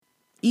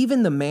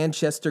Even the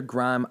Manchester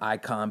grime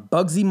icon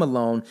Bugsy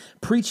Malone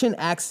preaching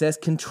access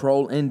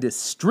control in the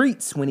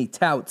streets when he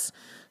touts.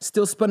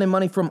 Still spending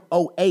money from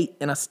 '08,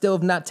 and I still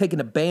have not taken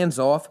the bands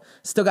off.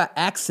 Still got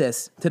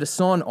access to the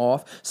song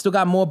off. Still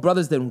got more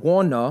brothers than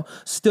Warner.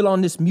 Still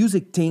on this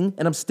music thing,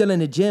 and I'm still in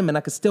the gym, and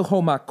I can still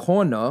hold my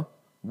corner.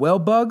 Well,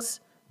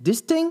 Bugs,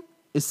 this thing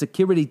is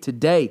Security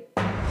Today.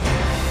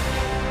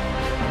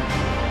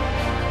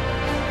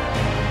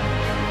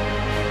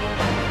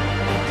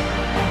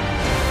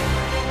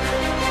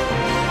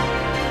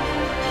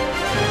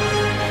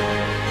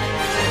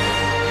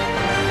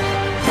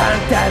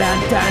 Dun, dun,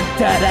 dun, dun,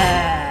 dun,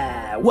 dun.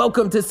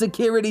 Welcome to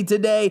Security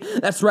Today.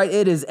 That's right,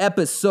 it is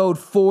episode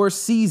 4,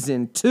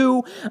 season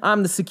 2.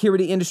 I'm the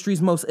security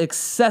industry's most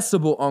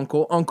accessible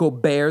uncle, Uncle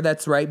Bear.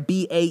 That's right,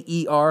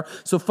 B-A-E-R.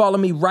 So follow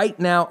me right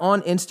now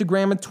on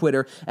Instagram and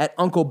Twitter at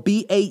Uncle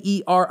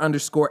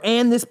BAER_,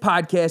 and this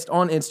podcast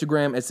on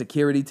Instagram at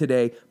Security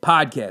Today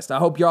Podcast. I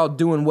hope y'all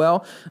doing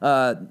well.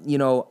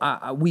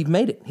 We've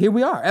made it. Here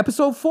we are,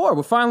 episode 4.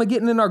 We're finally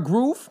getting in our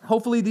groove.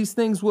 Hopefully these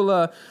things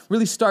will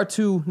really start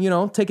to,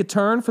 take a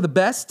turn for the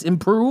best,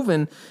 improve,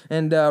 and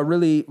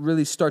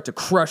really start to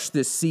crush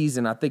this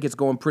season. I think it's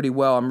going pretty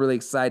well. I'm really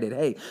excited.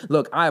 Hey,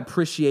 look, I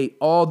appreciate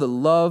all the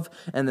love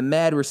and the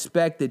mad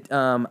respect that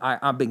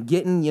I've been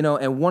getting,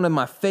 and one of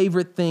my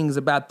favorite things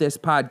about this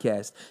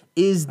podcast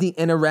is the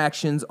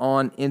interactions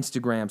on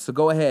Instagram. So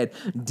go ahead,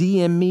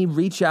 DM me,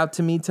 reach out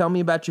to me, tell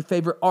me about your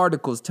favorite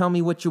articles, tell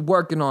me what you're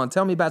working on,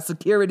 tell me about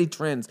security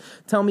trends,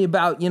 tell me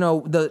about,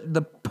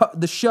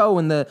 the show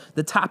and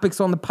the topics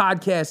on the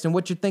podcast and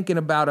what you're thinking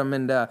about them,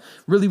 and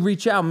really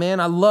reach out, man.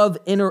 I love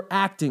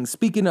interacting.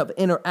 Speaking of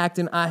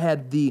interacting, I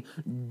had the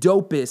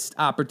dopest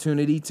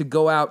opportunity to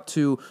go out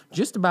to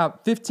just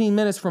about 15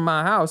 minutes from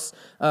my house,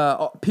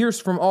 Pierce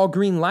from All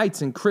Green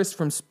Lights and Chris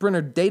from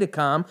Sprinter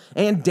Datacom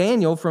and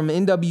Daniel from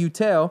NWTel.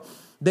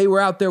 They were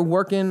out there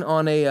working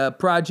on a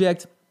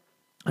project.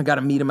 I got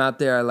to meet them out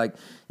there. I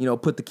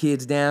put the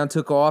kids down,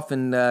 took off,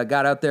 and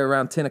got out there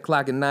around 10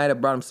 o'clock at night. I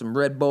brought them some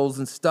Red Bulls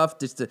and stuff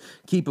just to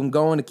keep them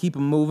going, to keep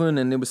them moving,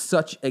 and it was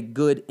such a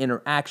good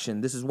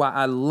interaction. This is why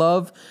I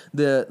love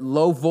the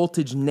Low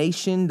Voltage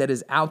Nation that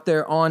is out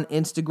there on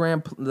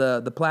Instagram,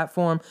 the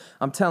platform.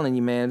 I'm telling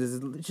you, man,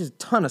 there's just a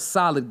ton of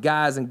solid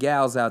guys and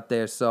gals out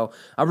there, so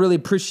I really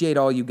appreciate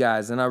all you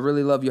guys, and I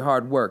really love your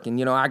hard work.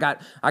 And, I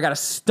got a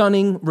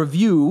stunning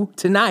review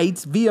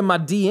tonight via my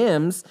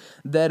DMs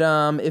that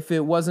if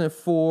it wasn't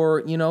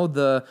for,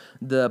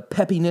 the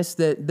peppiness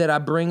that I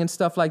bring and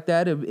stuff like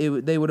that,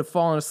 they would have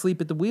fallen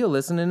asleep at the wheel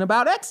listening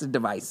about exit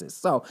devices.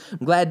 So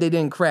I'm glad they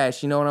didn't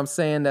crash. You know what I'm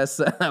saying? That's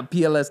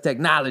PLS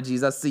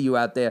Technologies. I see you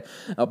out there.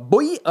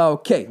 Boy,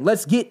 okay,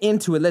 let's get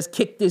into it. Let's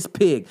kick this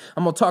pig.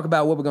 I'm going to talk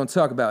about what we're going to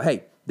talk about.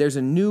 Hey, there's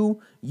a new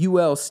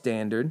UL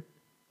standard,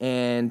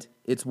 and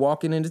it's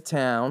walking into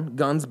town,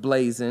 guns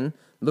blazing,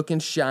 looking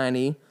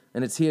shiny,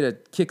 and it's here to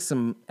kick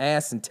some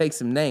ass and take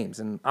some names,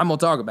 and I'm going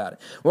to talk about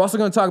it. We're also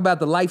going to talk about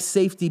the Life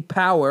Safety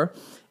Power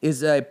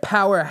is a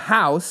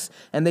powerhouse,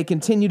 and they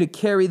continue to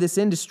carry this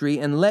industry,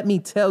 and let me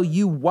tell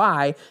you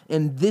why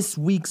in this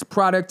week's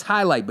product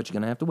highlight, but you're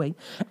going to have to wait.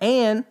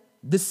 And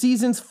the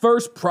season's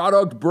first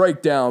product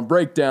breakdown.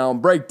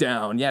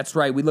 Yeah, that's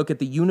right. We look at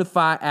the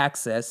Unify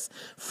Access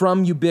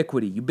from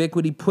Ubiquiti.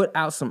 Ubiquiti put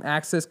out some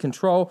access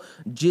control,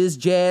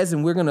 jazz,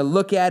 and we're going to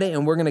look at it,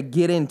 and we're going to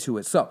get into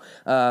it. So,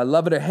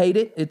 love it or hate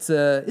it, it's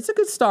a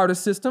good starter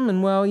system,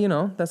 and well,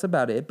 that's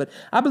about it. But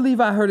I believe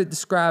I heard it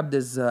described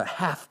as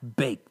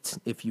half-baked,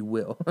 if you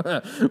will,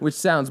 which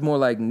sounds more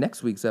like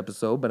next week's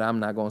episode, but I'm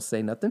not going to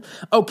say nothing.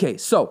 Okay,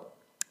 so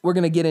we're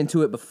going to get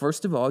into it, but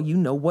first of all, you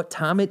know what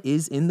time it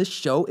is in the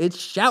show. It's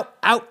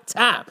shout-out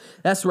time.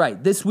 That's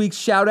right. This week's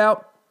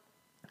shout-out,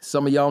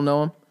 some of y'all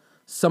know him,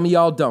 some of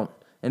y'all don't.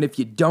 And if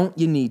you don't,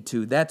 you need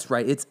to. That's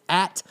right. It's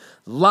at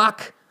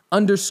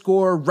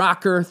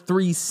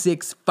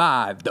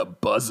Lock_Rocker365, the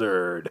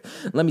buzzard.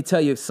 Let me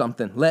tell you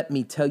something.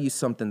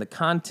 The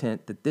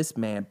content that this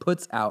man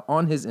puts out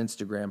on his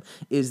Instagram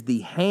is the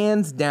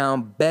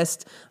hands-down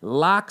best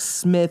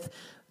locksmith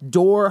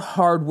door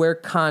hardware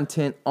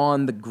content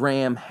on the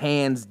gram,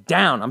 hands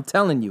down. I'm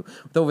telling you,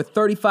 with over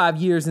 35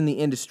 years in the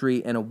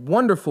industry and a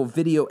wonderful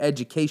video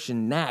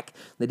education knack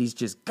that he's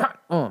just got,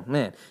 oh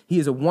man, he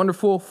is a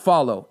wonderful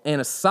follow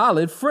and a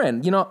solid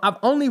friend. I've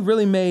only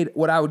really made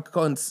what I would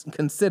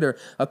consider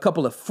a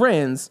couple of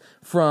friends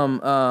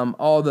from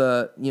all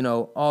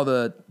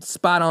the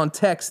spot on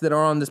techs that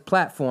are on this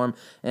platform,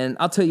 and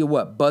I'll tell you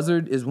what,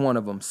 Buzzard is one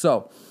of them.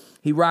 So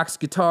he rocks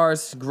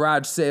guitars,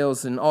 garage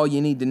sales, and all you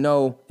need to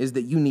know is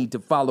that you need to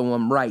follow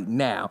him right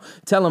now.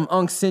 Tell him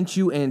Unc sent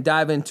you and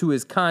dive into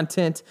his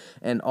content,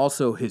 and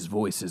also his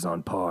voice is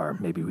on par.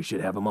 Maybe we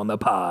should have him on the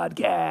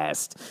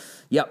podcast.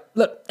 Yep,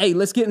 look, hey,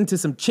 let's get into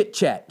some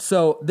chit-chat.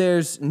 So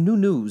there's new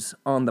news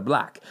on the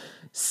block.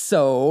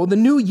 So, the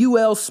new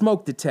UL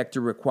smoke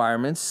detector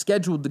requirements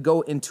scheduled to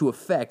go into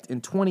effect in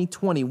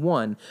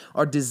 2021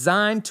 are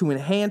designed to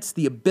enhance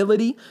the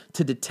ability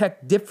to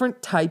detect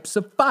different types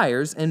of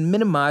fires and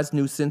minimize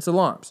nuisance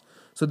alarms.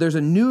 So, there's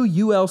a new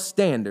UL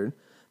standard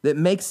that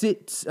makes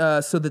it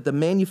so that the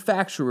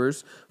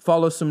manufacturers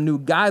follow some new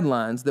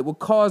guidelines that will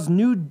cause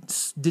new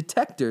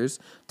detectors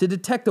to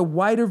detect a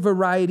wider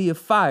variety of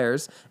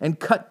fires and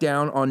cut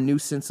down on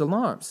nuisance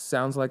alarms.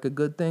 Sounds like a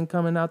good thing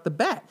coming out the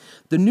bat.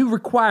 The new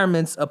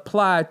requirements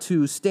apply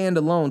to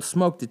standalone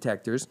smoke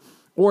detectors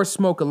or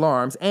smoke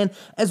alarms, and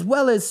as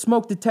well as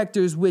smoke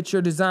detectors which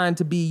are designed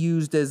to be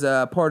used as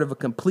a part of a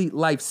complete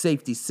life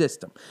safety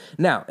system.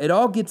 Now, it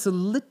all gets a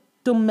little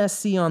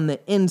messy on the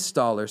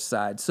installer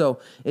side, so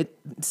it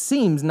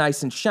seems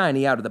nice and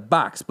shiny out of the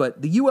box,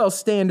 but the UL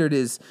standard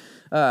is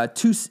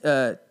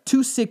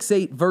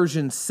 268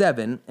 version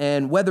 7,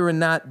 and whether or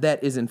not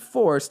that is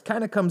enforced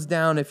kind of comes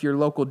down if your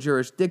local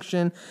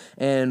jurisdiction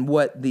and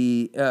what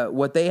they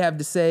have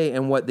to say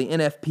and what the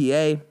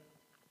NFPA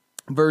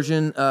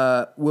version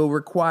will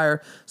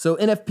require. So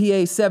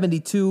NFPA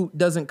 72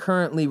 doesn't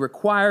currently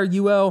require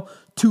UL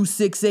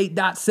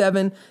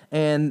 268.7,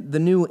 and the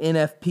new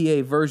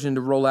NFPA version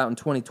to roll out in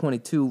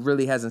 2022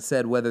 really hasn't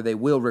said whether they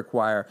will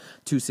require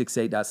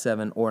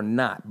 268.7 or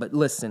not. But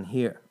listen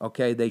here,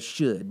 okay? They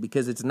should,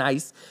 because it's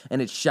nice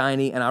and it's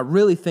shiny, and I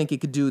really think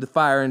it could do the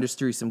fire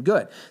industry some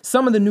good.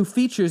 Some of the new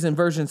features in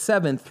version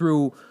 7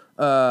 through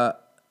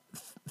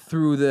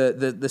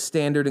the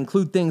standard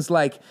include things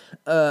like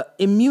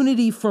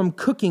immunity from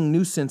cooking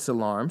nuisance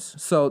alarms,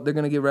 so they're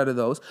going to get rid of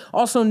those.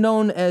 Also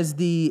known as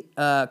the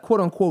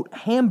quote-unquote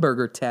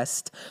hamburger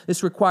test,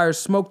 this requires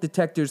smoke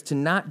detectors to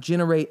not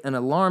generate an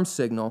alarm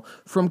signal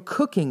from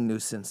cooking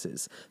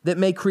nuisances that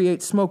may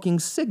create smoking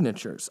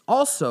signatures.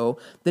 Also,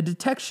 the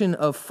detection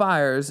of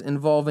fires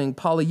involving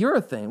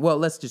polyurethane. Well,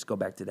 let's just go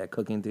back to that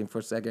cooking thing for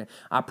a second.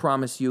 I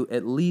promise you,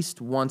 at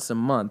least once a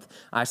month,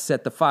 I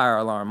set the fire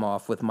alarm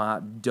off with my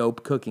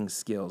dope cooking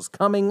skills.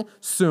 Coming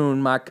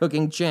soon, my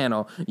cooking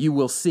channel, you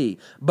will see.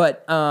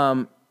 But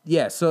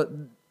yeah,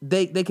 so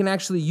they can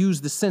actually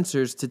use the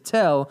sensors to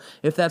tell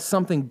if that's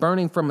something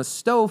burning from a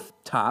stove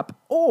top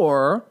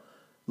or,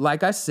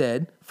 like I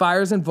said,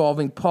 fires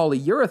involving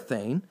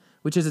polyurethane,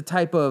 which is a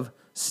type of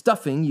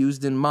stuffing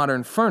used in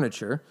modern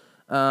furniture.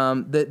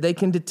 That they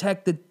can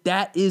detect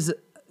that is,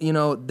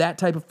 that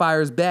type of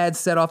fire is bad,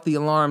 set off the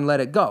alarm, let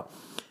it go.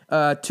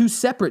 2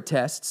 separate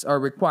tests are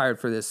required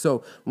for this.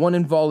 So one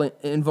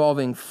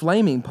involving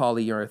flaming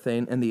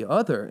polyurethane and the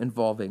other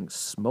involving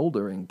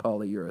smoldering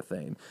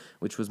polyurethane,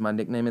 which was my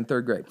nickname in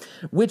 3rd grade,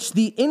 which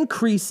the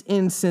increase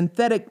in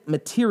synthetic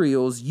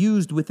materials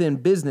used within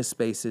business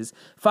spaces,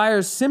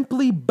 fires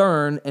simply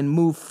burn and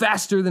move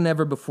faster than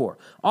ever before,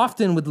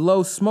 often with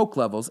low smoke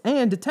levels,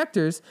 and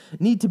detectors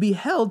need to be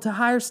held to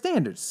higher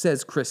standards,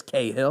 says Chris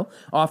Cahill,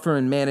 author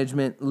and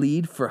management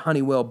lead for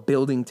Honeywell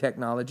Building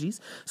Technologies.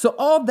 So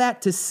all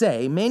that to say,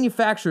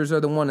 manufacturers are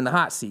the one in the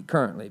hot seat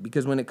currently,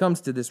 because when it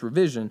comes to this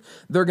revision,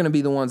 they're going to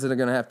be the ones that are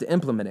going to have to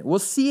implement it. We'll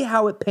see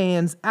how it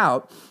pans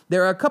out.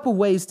 There are a couple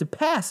ways to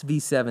pass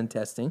V7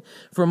 testing,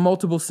 from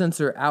multiple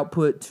sensor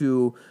output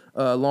to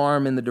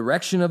alarm in the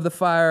direction of the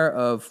fire,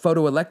 of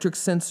photoelectric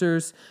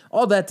sensors,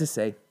 all that to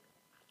say,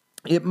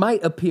 it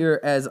might appear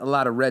as a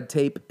lot of red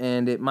tape,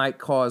 and it might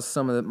cause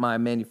some of my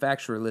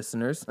manufacturer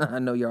listeners, I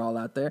know you're all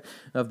out there,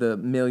 of the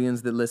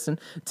millions that listen,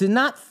 to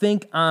not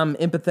think I'm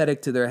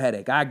empathetic to their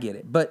headache. I get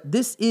it. But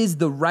this is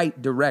the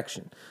right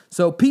direction.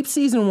 So Peep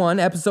Season 1,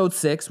 Episode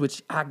 6,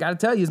 which I gotta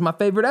tell you is my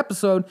favorite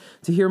episode,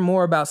 to hear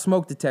more about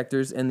smoke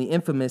detectors and the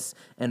infamous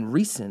and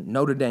recent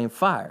Notre Dame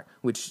fire,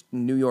 which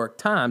New York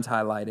Times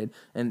highlighted,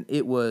 and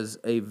it was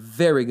a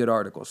very good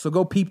article. So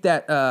go peep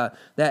that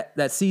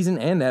season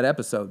and that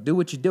episode. Do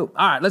what you do.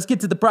 All right, let's get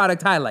to the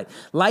product highlight.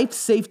 Life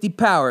Safety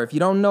Power. If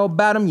you don't know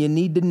about them, you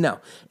need to know.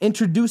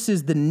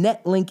 Introduces the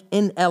NetLink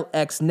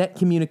NLX Net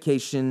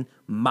Communication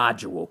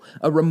Module,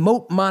 a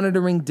remote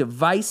monitoring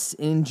device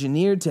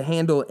engineered to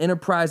handle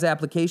enterprise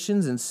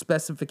applications and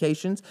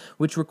specifications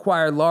which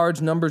require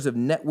large numbers of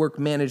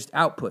network-managed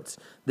outputs.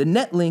 The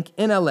NetLink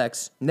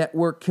NLX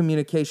Network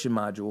Communication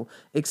Module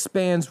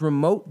expands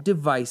remote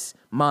device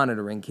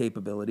monitoring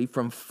capability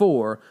from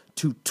 4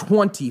 to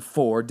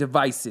 24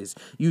 devices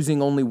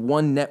using only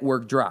one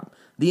network drop.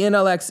 The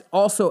NLX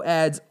also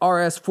adds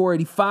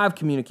RS-485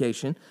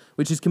 communication,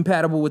 which is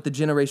compatible with the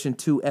Generation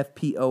 2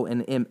 FPO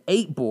and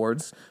M8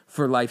 boards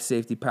for Life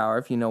Safety Power,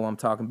 if you know what I'm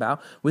talking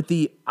about, with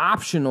the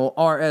optional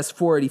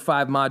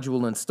RS-485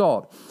 module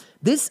installed.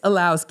 This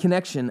allows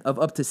connection of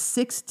up to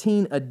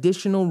 16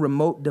 additional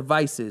remote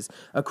devices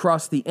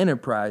across the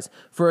enterprise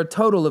for a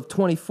total of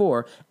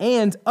 24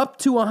 and up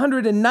to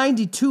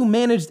 192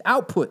 managed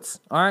outputs,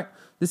 all right?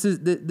 This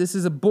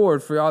is a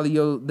board for all of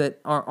you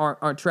that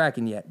aren't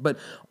tracking yet, but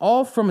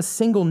all from a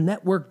single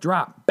network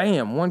drop.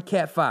 Bam, one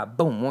Cat 5,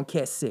 boom, one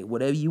Cat 6,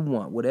 whatever you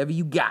want, whatever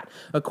you got,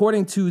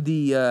 according to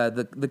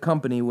the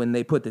company when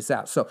they put this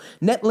out. So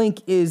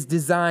NetLink is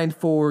designed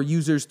for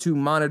users to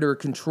monitor,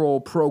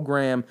 control,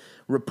 program,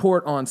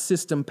 report on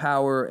system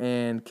power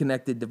and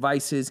connected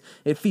devices.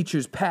 It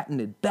features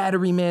patented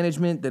battery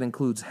management that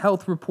includes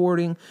health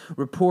reporting,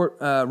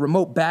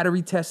 remote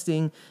battery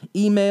testing,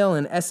 email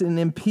and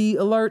SNMP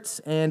alerts,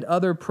 and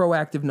other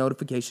proactive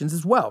notifications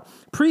as well.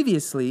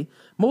 Previously,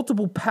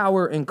 multiple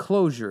power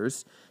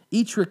enclosures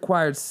Each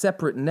required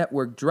separate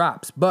network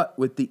drops, but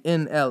with the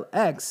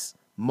NLX,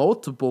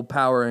 multiple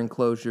power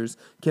enclosures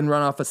can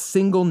run off a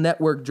single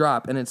network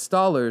drop, and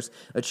installers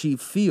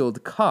achieve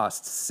field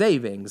cost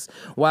savings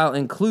while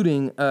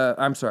increasing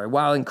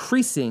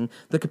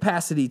the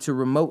capacity to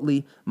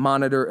remotely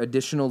monitor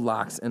additional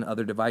locks and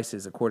other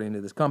devices, according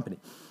to this company.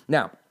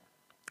 Now,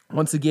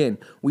 once again,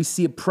 we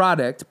see a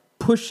product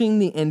pushing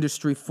the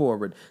industry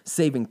forward,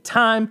 saving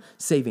time,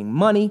 saving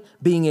money,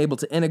 being able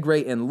to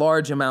integrate in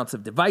large amounts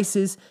of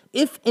devices.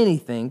 If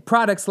anything,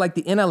 products like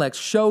the NLX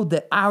show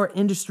that our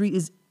industry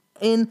is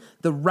in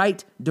the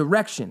right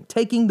direction,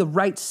 taking the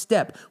right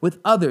step with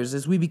others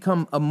as we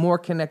become a more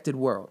connected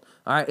world.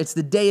 All right, it's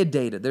the day of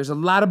data. There's a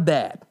lot of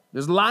bad.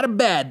 There's a lot of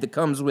bad that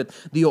comes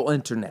with the old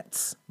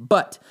internets.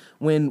 But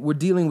when we're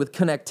dealing with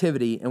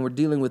connectivity and we're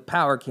dealing with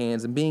power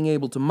cans and being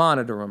able to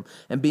monitor them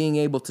and being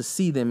able to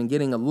see them and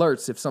getting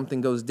alerts if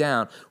something goes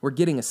down, we're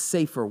getting a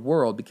safer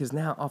world, because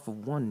now off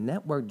of one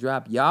network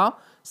drop, y'all,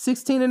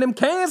 16 of them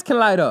cans can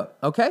light up,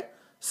 okay?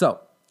 So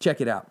check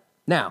it out.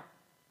 Now,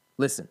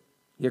 listen,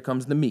 here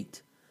comes the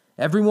meat.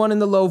 Everyone in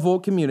the low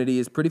volt community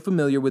is pretty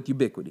familiar with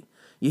Ubiquiti.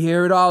 You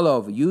hear it all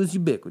over. Use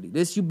Ubiquiti.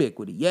 This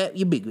Ubiquiti. Yeah,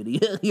 Ubiquiti.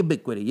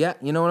 Ubiquiti. Yeah,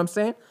 you know what I'm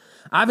saying?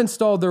 I've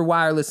installed their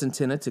wireless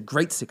antenna to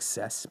great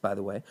success, by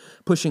the way,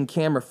 pushing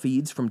camera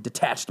feeds from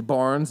detached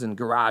barns and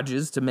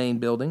garages to main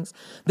buildings.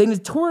 They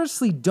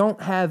notoriously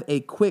don't have a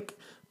quick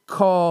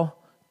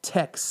call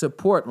tech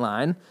support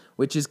line,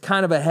 which is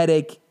kind of a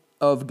headache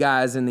of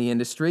guys in the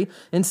industry.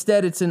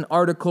 Instead, it's an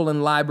article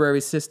and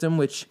library system,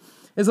 which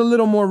is a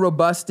little more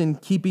robust in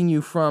keeping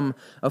you from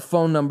a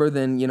phone number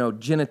than,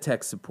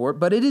 Genetech support,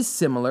 but it is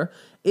similar.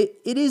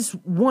 It is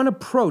one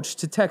approach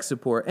to tech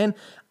support, and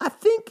I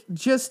think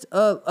just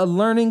a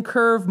learning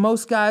curve.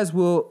 Most guys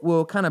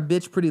will kind of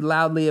bitch pretty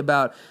loudly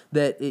about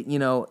that.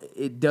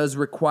 It does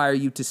require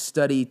you to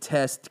study,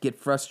 test, get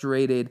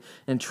frustrated,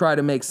 and try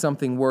to make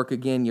something work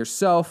again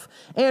yourself,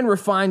 and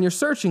refine your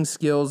searching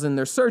skills in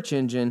their search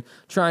engine,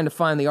 trying to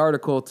find the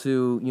article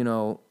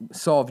to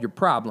solve your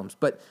problems.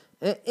 But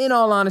in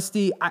all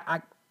honesty,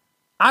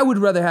 I would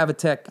rather have a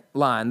tech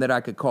line that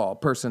I could call,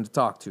 person to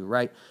talk to,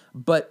 right?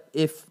 But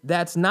if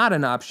that's not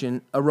an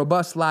option, a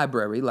robust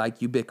library like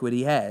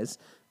Ubiquiti has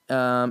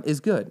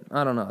is good.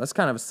 I don't know. That's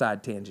kind of a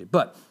side tangent,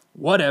 but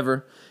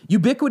whatever.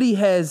 Ubiquiti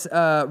has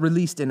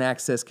released an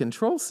access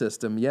control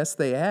system. Yes,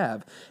 they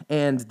have.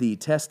 And the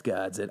test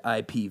gods at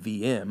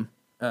IPVM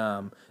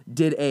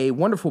did a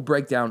wonderful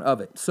breakdown of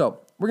it.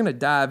 So we're going to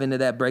dive into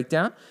that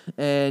breakdown,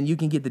 and you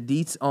can get the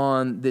deets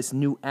on this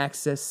new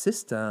access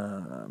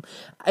system.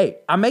 Hey,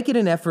 I make it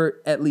an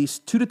effort at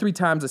least 2 to 3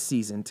 times a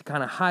season to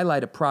kind of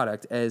highlight a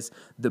product as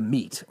the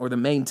meat or the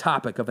main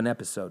topic of an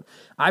episode.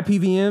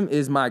 IPVM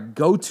is my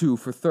go-to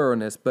for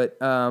thoroughness, but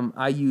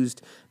I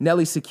used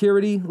Nelly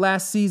Security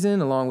last season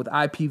along with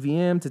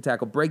IPVM to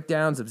tackle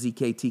breakdowns of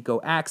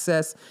ZK-TICO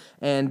access,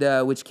 and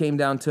which came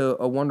down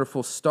to a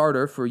wonderful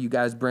starter for you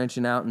guys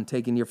branching out and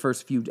taking your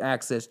first few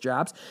access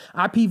jobs.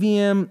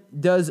 IPVM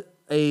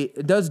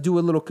does do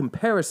a little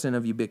comparison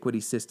of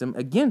Ubiquiti system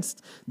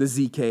against the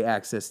ZK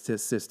access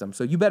system.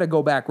 So you better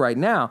go back right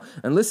now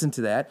and listen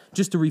to that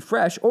just to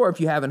refresh, or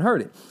if you haven't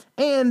heard it.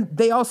 And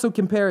they also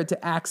compare it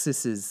to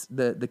Axis's,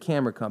 the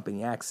camera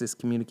company, Axis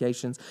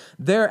Communications,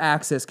 their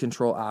access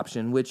control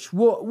option, which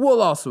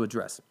we'll also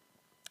address.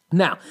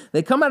 Now,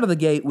 they come out of the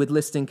gate with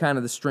listing kind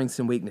of the strengths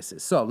and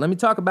weaknesses. So let me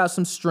talk about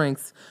some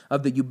strengths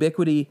of the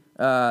Ubiquiti,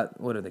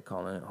 what are they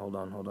calling it? Hold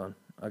on.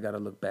 I got to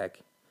look back.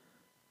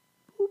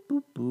 Boop,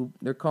 boop, boop.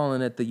 They're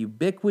calling it the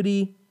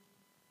Ubiquiti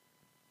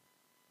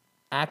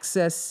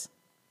Access,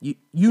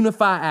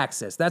 Unify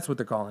Access. That's what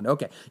they're calling it.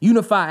 Okay,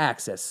 Unify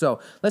Access. So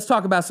let's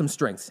talk about some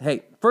strengths.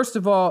 Hey, first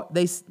of all,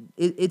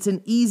 it's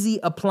an easy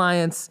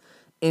appliance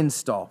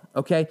install,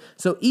 okay?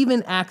 So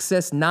even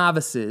access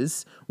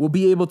novices will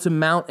be able to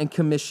mount and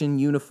commission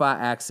Unify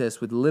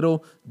Access with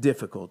little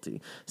difficulty.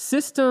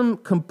 System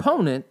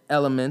component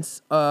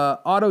elements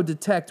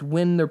auto-detect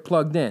when they're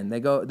plugged in.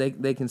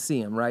 They can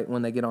see them, right,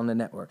 when they get on the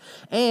network.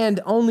 And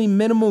only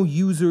minimal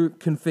user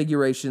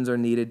configurations are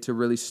needed to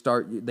really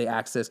start the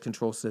access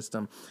control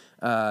system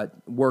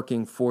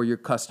working for your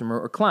customer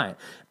or client.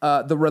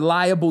 The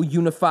reliable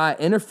Unify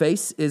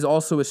interface is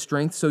also a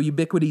strength. So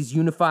Ubiquiti's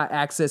Unify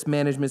Access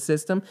Management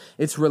System,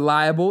 it's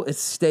reliable, it's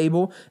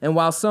stable, and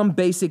while some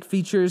basic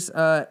features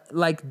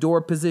like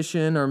door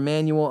position or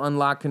manual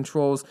unlock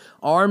controls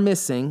are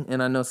missing,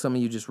 and I know some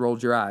of you just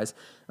rolled your eyes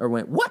or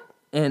went, what?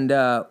 And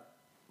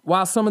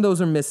while some of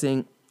those are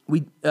missing,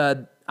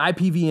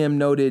 IPVM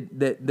noted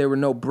that there were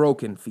no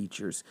broken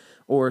features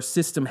or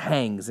system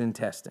hangs in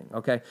testing,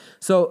 okay?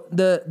 So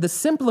the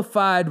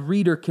simplified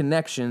reader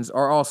connections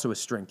are also a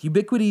strength.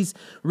 Ubiquiti's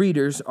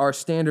readers are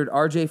standard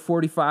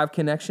RJ45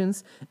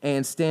 connections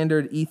and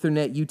standard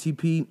Ethernet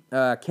UTP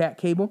CAT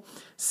cable,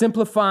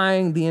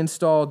 simplifying the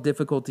install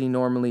difficulty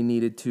normally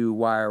needed to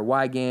wire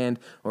WiGAN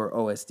or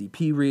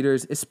OSDP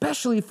readers,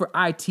 especially for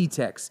IT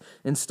techs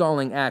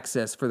installing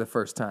access for the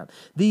first time.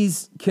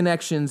 These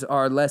connections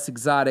are less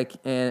exotic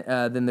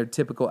than their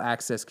typical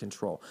access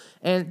control.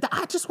 And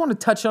I just want to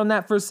touch on that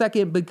that for a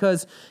second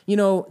because,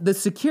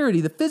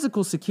 the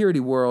physical security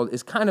world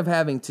is kind of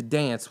having to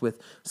dance with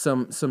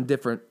some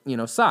different,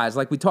 sides.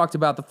 Like we talked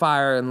about the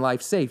fire and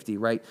life safety,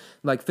 right?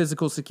 Like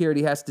physical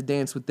security has to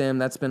dance with them.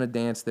 That's been a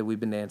dance that we've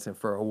been dancing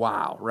for a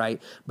while,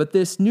 right? But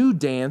this new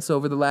dance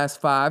over the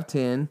last 5,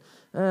 10,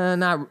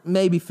 not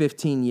maybe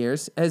 15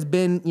 years has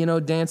been,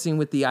 dancing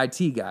with the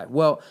IT guy.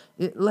 Well,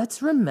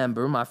 let's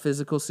remember, my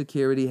physical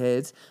security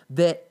heads,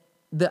 that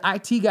the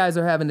IT guys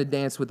are having to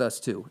dance with us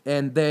too.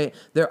 And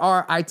there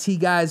are IT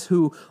guys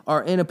who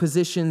are in a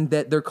position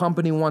that their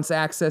company wants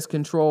access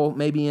control,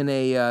 maybe in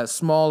a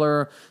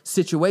smaller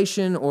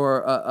situation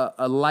or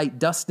a light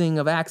dusting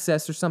of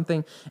access or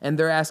something, and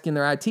they're asking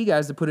their IT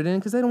guys to put it in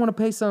because they don't want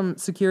to pay some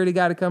security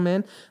guy to come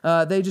in.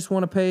 They just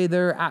want to pay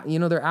their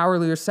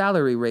hourly or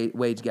salary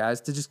wage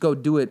guys to just go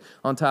do it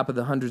on top of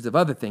the hundreds of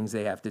other things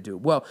they have to do.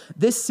 Well,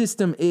 this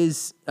system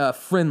is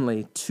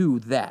friendly to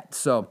that.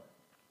 So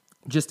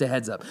just a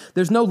heads up.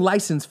 There's no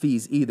license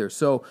fees either.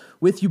 So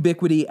with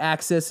Ubiquiti,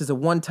 access is a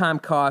one-time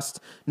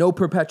cost, no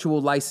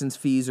perpetual license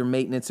fees or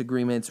maintenance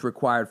agreements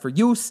required for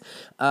use.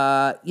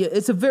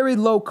 It's a very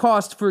low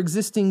cost for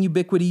existing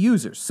Ubiquiti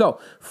users.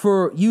 So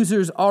for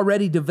users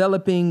already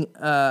developing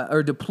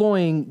or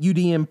deploying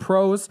UDM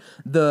Pros,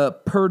 the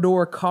per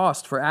door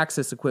cost for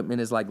access equipment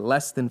is like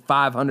less than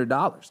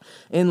 $500,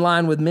 in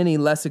line with many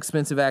less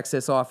expensive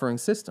access offering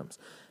systems.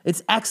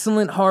 It's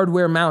excellent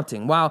hardware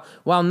mounting. While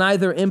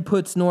neither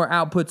inputs nor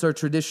outputs are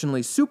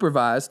traditionally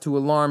supervised to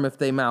alarm if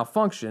they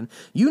malfunction,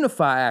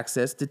 UniFi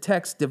Access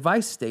detects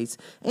device states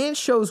and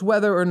shows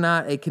whether or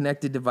not a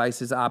connected device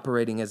is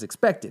operating as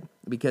expected.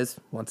 Because,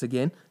 once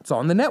again, it's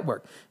on the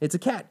network. It's a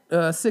Cat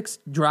 6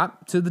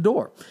 drop to the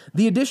door.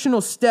 The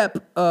additional step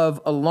of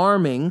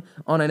alarming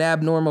on an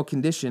abnormal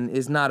condition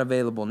is not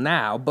available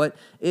now, but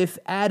if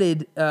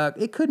added,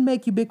 it could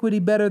make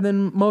Ubiquiti better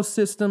than most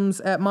systems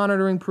at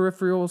monitoring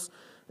peripherals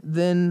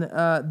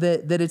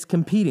that it's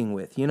competing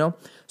with,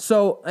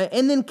 So,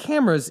 and then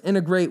cameras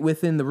integrate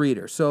within the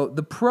reader. So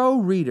the Pro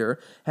reader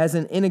has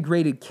an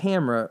integrated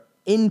camera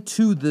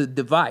into the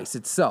device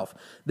itself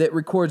that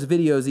records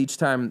videos each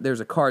time there's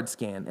a card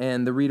scan,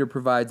 and the reader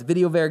provides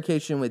video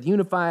verification with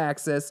UniFi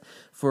Access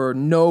for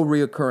no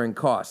reoccurring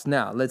cost.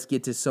 Now, let's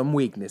get to some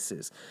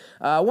weaknesses.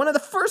 One of the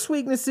first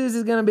weaknesses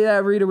is going to be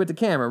that reader with the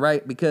camera,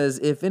 right? Because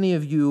if any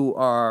of you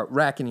are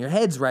racking your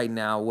heads right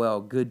now, well,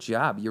 good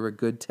job. You're a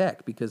good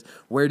tech, because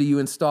where do you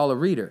install a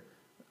reader?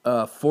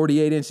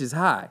 48 inches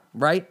high,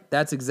 right?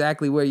 That's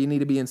exactly where you need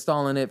to be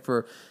installing it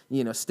for,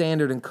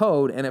 standard and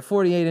code. And at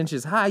 48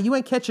 inches high, you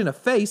ain't catching a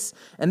face.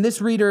 And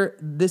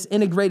this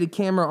integrated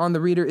camera on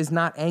the reader is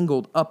not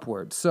angled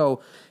upward.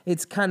 So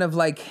it's kind of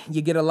like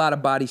you get a lot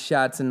of body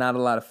shots and not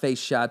a lot of face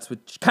shots,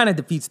 which kind of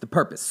defeats the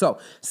purpose. So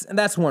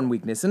that's one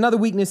weakness. Another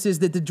weakness is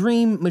that the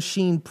Dream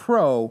Machine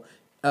Pro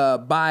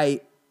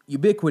by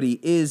Ubiquiti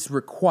is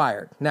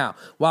required. Now,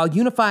 while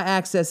UniFi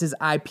Access is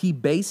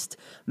IP-based,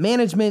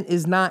 management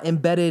is not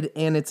embedded,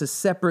 and it's a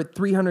separate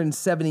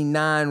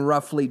 $379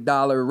 roughly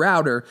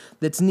router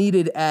that's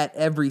needed at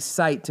every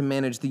site to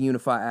manage the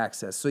UniFi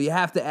Access. So you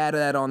have to add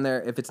that on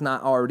there if it's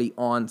not already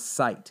on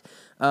site.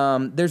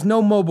 There's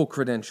no mobile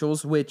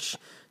credentials, which,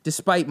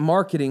 despite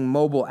marketing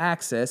mobile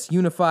access,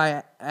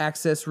 UniFi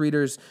Access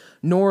readers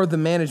nor the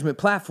management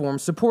platform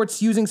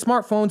supports using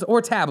smartphones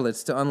or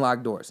tablets to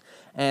unlock doors.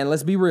 And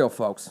let's be real,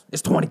 folks.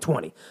 It's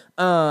 2020.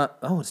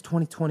 It's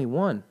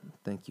 2021.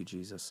 Thank you,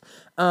 Jesus.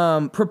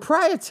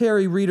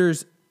 Proprietary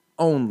readers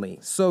only.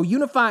 So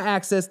UniFi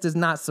Access does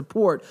not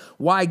support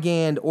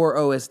WiGAN or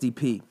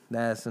OSDP.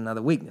 That's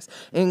another weakness.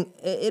 And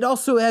it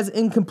also has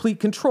incomplete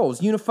controls.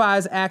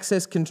 UniFi's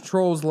access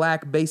controls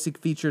lack basic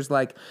features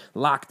like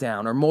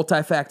lockdown or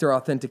multi-factor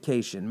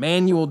authentication,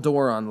 manual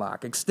door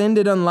unlock,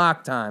 extended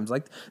unlock times.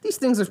 Like, these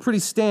things are pretty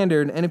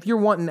standard, and if you're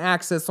wanting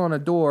access on a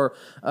door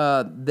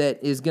that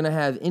is going to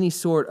have any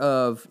sort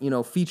of,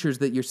 features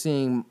that you're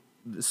seeing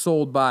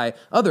sold by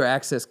other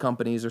access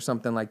companies or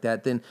something like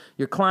that, then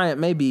your client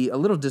may be a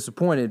little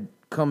disappointed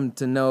come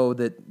to know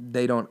that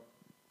they don't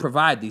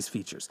provide these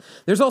features.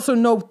 There's also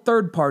no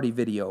third-party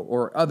video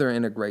or other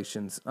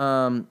integrations,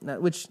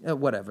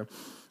 whatever.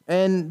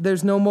 And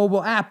there's no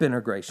mobile app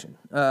integration,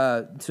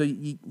 so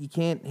you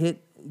can't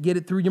get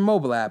it through your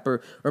mobile app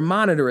or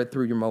monitor it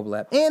through your mobile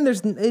app. And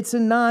it's a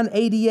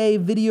non-ADA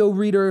video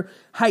reader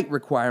height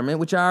requirement,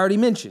 which I already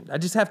mentioned. I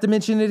just have to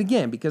mention it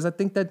again because I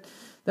think that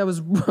was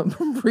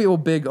a real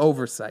big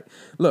oversight.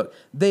 Look,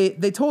 they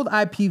told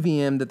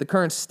IPVM that the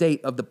current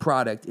state of the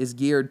product is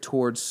geared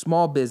towards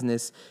small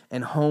business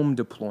and home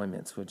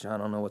deployments, which I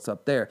don't know what's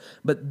up there.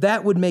 But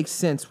that would make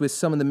sense with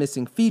some of the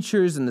missing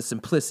features and the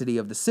simplicity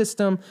of the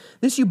system.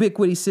 This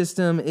Ubiquiti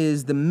system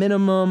is the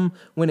minimum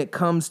when it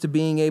comes to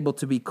being able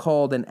to be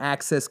called an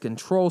access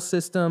control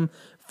system,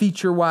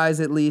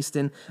 feature-wise at least,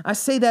 and I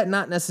say that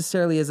not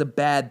necessarily as a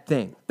bad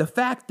thing. The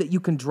fact that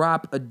you can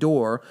drop a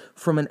door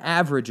from an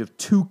average of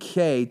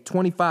 $2K,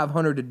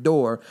 $2,500 a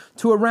door,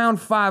 to around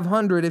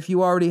 $500 if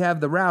you already have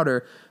the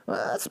router,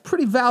 Well, that's a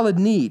pretty valid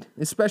need,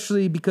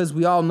 especially because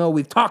we all know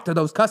we've talked to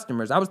those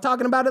customers. I was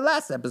talking about it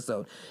last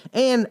episode.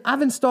 And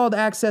I've installed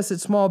Access at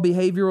small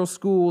behavioral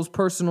schools,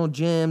 personal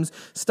gyms,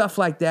 stuff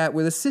like that,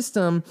 where the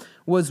system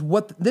was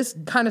this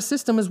kind of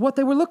system is what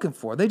they were looking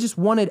for. They just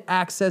wanted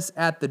access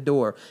at the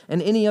door.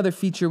 And any other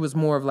feature was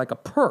more of like a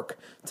perk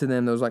to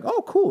them. That was like,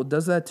 oh, cool, it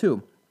does that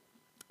too.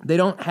 They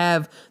don't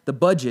have the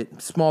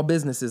budget, small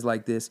businesses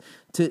like this,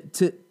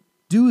 to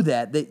do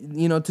that,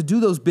 to do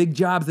those big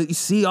jobs that you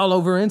see all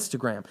over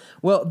Instagram.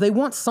 Well, they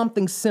want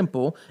something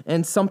simple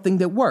and something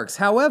that works.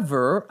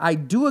 However, I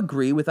do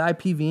agree with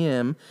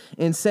IPVM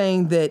in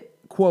saying that,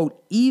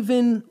 quote,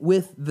 even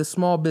with the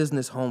small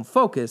business home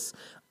focus,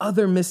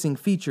 other missing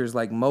features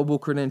like mobile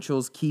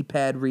credentials,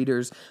 keypad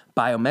readers,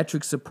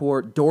 biometric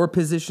support, door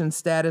position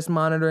status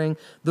monitoring,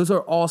 those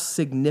are all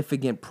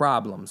significant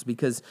problems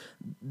because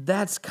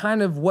that's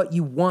kind of what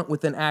you want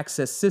with an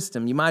Access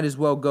system. You might as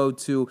well go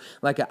to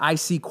like an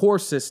IC core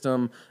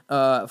system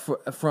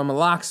from a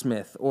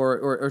locksmith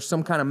or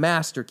some kind of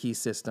master key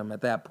system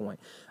at that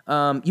point.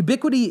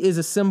 Ubiquiti is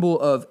a symbol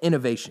of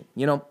innovation.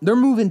 They're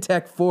moving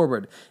tech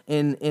forward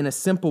in a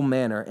simple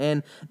manner,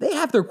 and they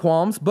have their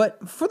qualms,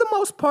 but for the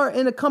most part,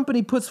 a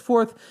company puts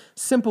forth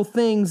simple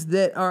things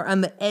that are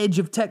on the edge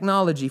of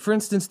technology. For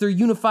instance, their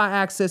UniFi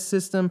Access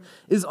system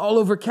is all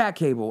over cat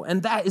cable,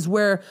 and that is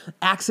where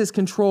access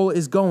control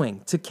is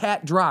going, to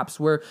cat drops,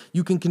 where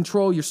you can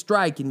control your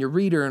strike and your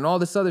reader and all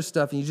this other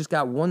stuff, and you just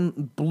got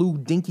one blue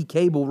dinky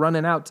cable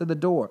running out to the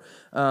door,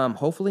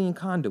 hopefully in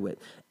conduit.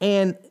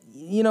 And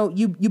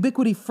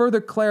Ubiquiti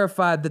further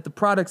clarified that the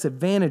product's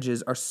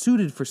advantages are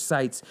suited for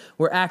sites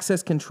where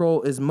access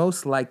control is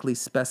most likely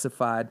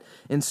specified,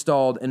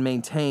 installed, and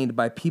maintained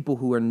by people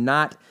who are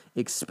not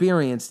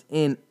experienced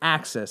in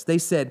access. They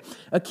said,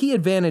 a key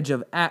advantage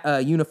of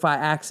UniFi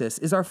Access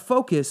is our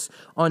focus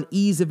on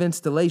ease of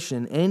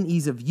installation and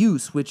ease of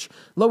use, which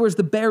lowers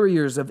the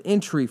barriers of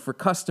entry for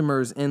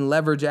customers and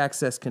leverage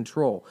access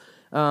control.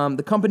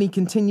 The company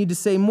continued to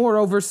say,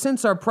 moreover,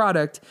 since our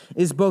product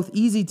is both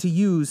easy to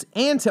use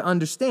and to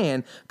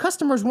understand,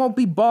 customers won't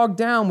be bogged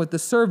down with the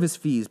service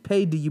fees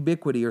paid to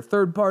Ubiquiti or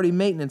third-party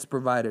maintenance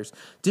providers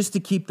just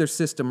to keep their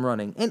system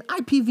running. And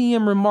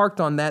IPVM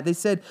remarked on that. They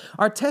said,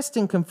 our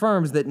testing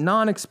confirms that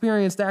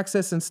non-experienced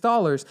access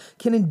installers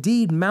can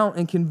indeed mount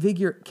and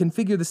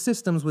configure the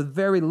systems with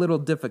very little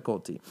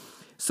difficulty.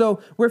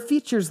 So where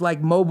features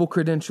like mobile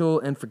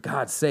credential and, for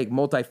God's sake,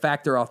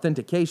 multi-factor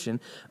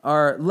authentication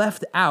are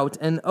left out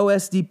and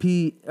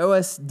OSDP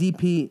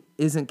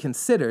isn't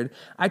considered,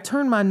 I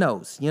turn my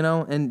nose,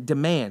 and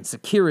demand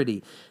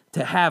security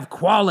to have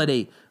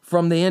quality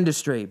from the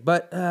industry.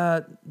 But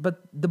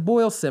the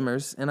boil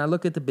simmers, and I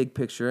look at the big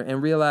picture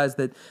and realize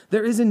that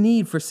there is a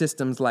need for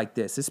systems like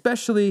this,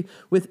 especially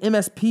with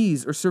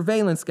MSPs or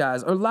surveillance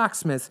guys or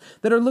locksmiths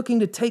that are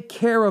looking to take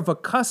care of a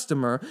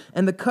customer,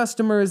 and the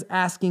customer is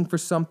asking for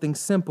something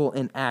simple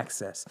in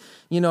access.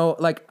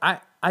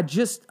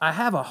 I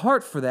have a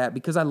heart for that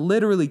because I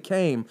literally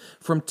came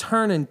from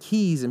turning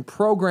keys and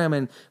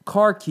programming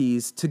car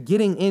keys to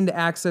getting into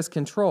access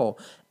control.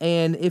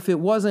 And if it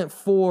wasn't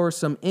for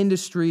some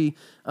industry,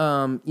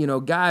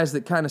 guys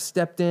that kind of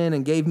stepped in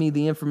and gave me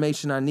the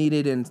information I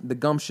needed and the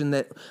gumption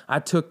that I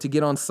took to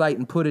get on site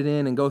and put it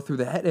in and go through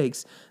the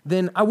headaches,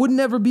 then I would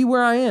never be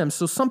where I am.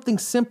 So something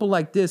simple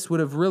like this would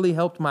have really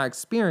helped my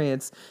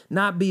experience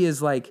not be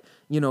as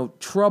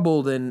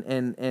troubled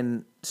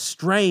and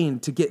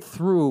strained to get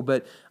through.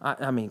 But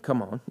I mean,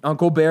 come on,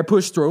 Uncle Bear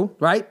pushed through,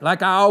 right?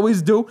 Like I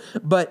always do.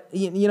 But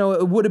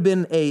it would have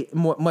been a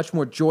much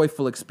more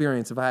joyful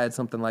experience if I had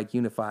something like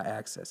UniFi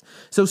Access.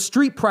 So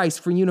street price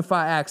for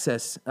UniFi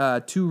Access,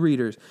 2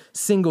 readers,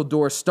 single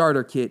door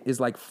starter kit is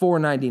like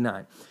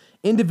 $499.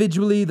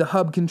 Individually, the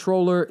hub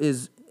controller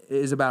is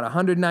about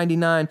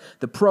 $199.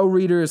 The Pro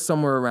reader is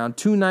somewhere around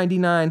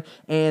 $299,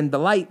 and the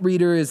Lite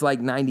reader is like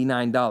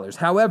 $99.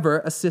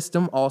 However, a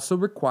system also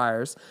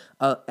requires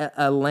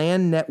a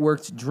LAN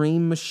networked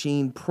Dream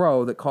Machine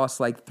Pro that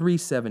costs like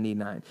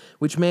 $379,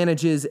 which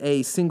manages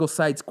a single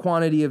site's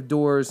quantity of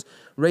doors,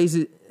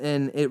 raises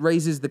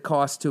the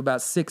cost to about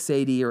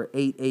 $680 or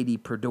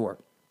 $880 per door.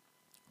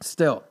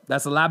 Still,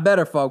 that's a lot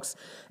better, folks.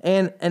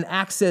 And an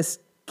Access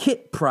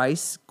kit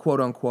price,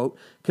 quote unquote,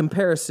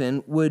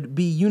 comparison would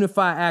be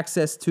UniFi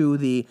Access to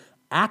the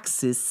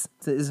Axis.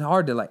 It's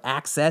hard to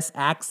Axis,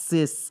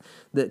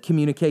 the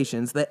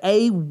communications, the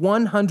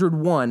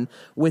A101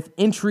 with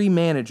entry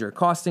manager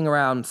costing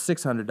around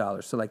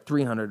 $600, so like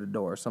 $300 a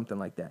door or something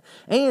like that.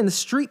 And the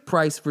street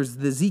price for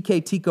the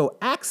ZK Tico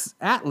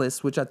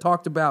Atlas, which I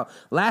talked about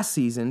last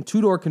season,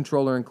 2-door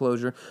controller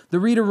enclosure, the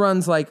reader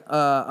runs like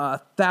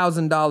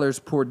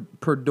 $1,000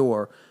 per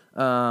door.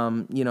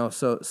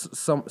 So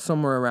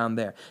somewhere around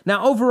there.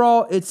 Now,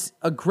 overall, it's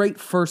a great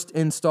first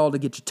install to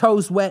get your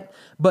toes wet,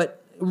 but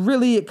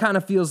really it kind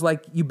of feels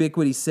like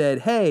Ubiquiti said,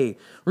 hey,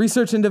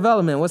 research and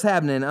development, what's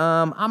happening?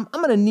 I'm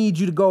going to need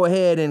you to go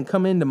ahead and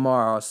come in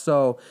tomorrow.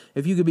 So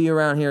if you could be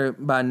around here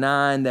by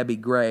 9, that'd be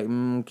great.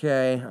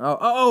 Okay.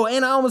 Oh,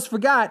 and I almost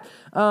forgot.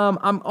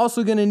 I'm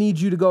also going to need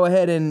you to go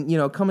ahead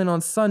and, come in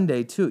on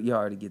Sunday too. You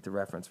already get the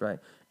reference, right?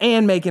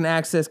 and make an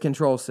access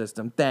control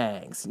system.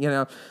 Thanks.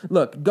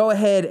 Look, go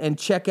ahead and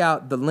check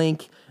out the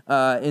link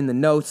in the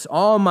notes.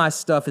 All my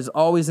stuff is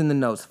always in the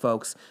notes,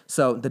 folks.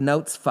 So the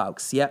notes,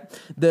 folks. Yep.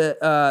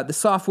 The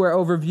software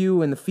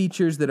overview and the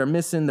features that are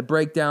missing, the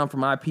breakdown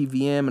from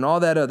IPVM and all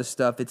that other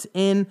stuff, it's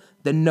in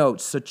the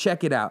notes. So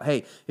check it out.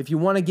 Hey, if you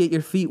want to get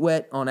your feet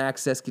wet on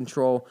access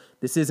control,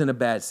 this isn't a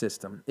bad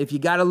system. If you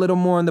got a little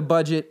more in the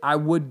budget, I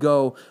would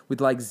go with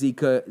like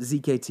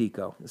ZK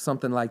Tico,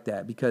 something like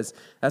that, because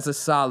that's a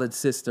solid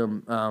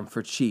system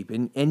for cheap.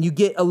 And you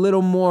get a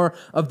little more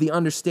of the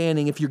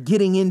understanding if you're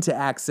getting into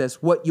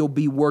access, what you'll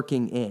be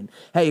working in.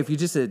 Hey, if you're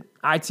just an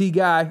IT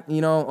guy,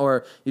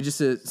 or you're just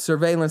a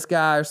surveillance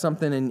guy or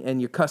something,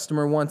 and your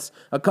customer wants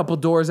a couple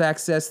doors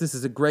access, this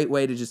is a great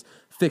way to just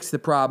fix the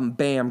problem,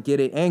 bam, get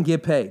it, and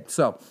get paid.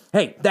 So,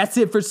 hey, that's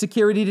it for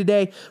Security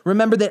Today.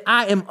 Remember that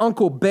I am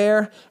Uncle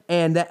Bear,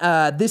 and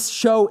this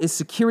show is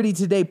Security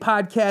Today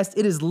podcast.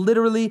 It is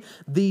literally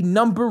the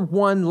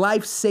 #1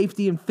 life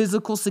safety and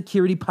physical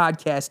security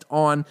podcast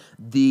on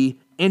the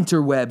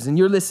interwebs, and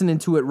you're listening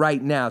to it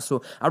right now.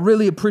 So I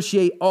really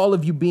appreciate all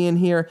of you being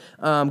here.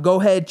 Go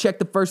ahead, check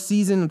the first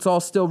season. It's all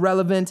still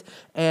relevant.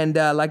 And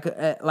like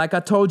I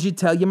told you,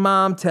 tell your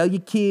mom, tell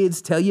your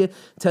kids, tell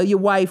your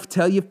wife,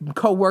 tell your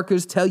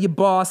coworkers, tell your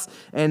boss,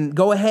 and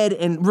go ahead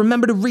and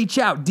remember to reach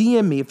out,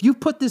 DM me. If you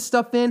put this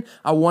stuff in,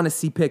 I want to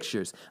see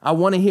pictures. I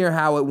want to hear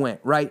how it went,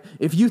 right?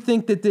 If you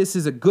think that this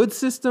is a good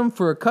system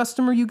for a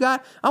customer you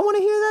got, I want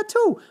to hear that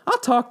too. I'll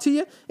talk to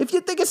you. If you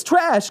think it's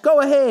trash,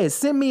 go ahead,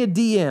 send me a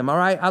DM, all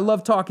right? I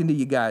love talking to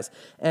you guys.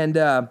 And,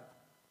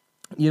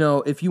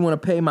 if you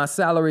want to pay my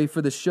salary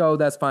for the show,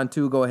 that's fine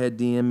too. Go ahead,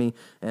 DM me,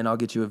 and I'll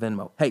get you a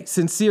Venmo. Hey,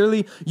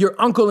 sincerely, your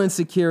uncle in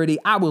security.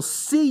 I will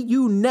see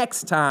you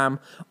next time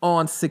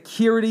on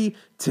Security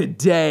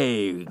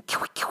Today.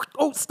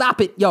 Oh,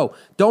 stop it. Yo,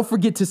 don't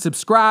forget to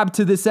subscribe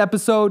to this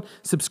episode,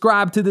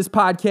 subscribe to this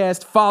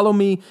podcast, follow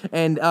me,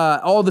 and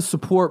all the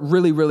support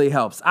really, really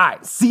helps. All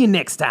right, see you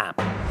next time.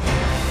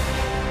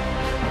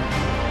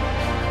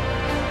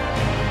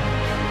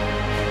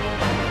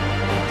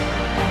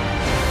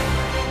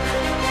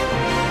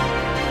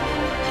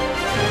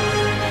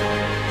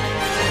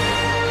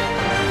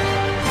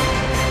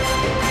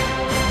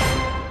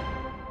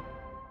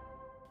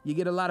 You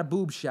get a lot of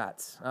boob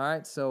shots, all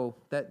right? So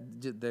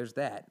there's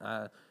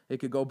that. It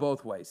could go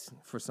both ways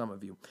for some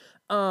of you.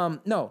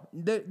 No,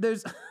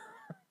 there's...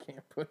 I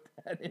can't put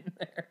that in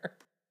there.